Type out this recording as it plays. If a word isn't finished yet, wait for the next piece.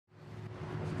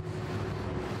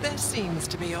There seems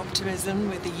to be optimism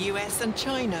with the US and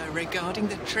China regarding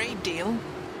the trade deal.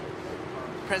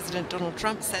 President Donald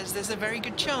Trump says there's a very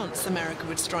good chance America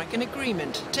would strike an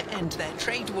agreement to end their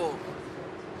trade war.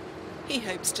 He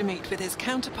hopes to meet with his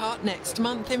counterpart next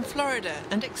month in Florida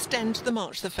and extend the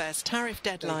March the 1st tariff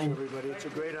deadline. Thank you, everybody. It's a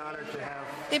great honor to have.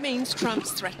 It means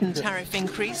Trump's threatened tariff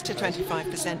increase to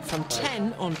 25% from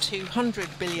 10% on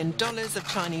 $200 billion of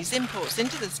Chinese imports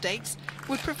into the States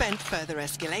would prevent further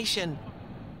escalation.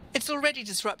 It's already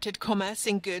disrupted commerce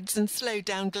in goods and slowed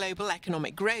down global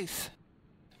economic growth.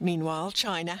 Meanwhile,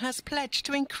 China has pledged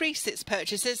to increase its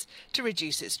purchases to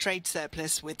reduce its trade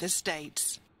surplus with the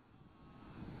States.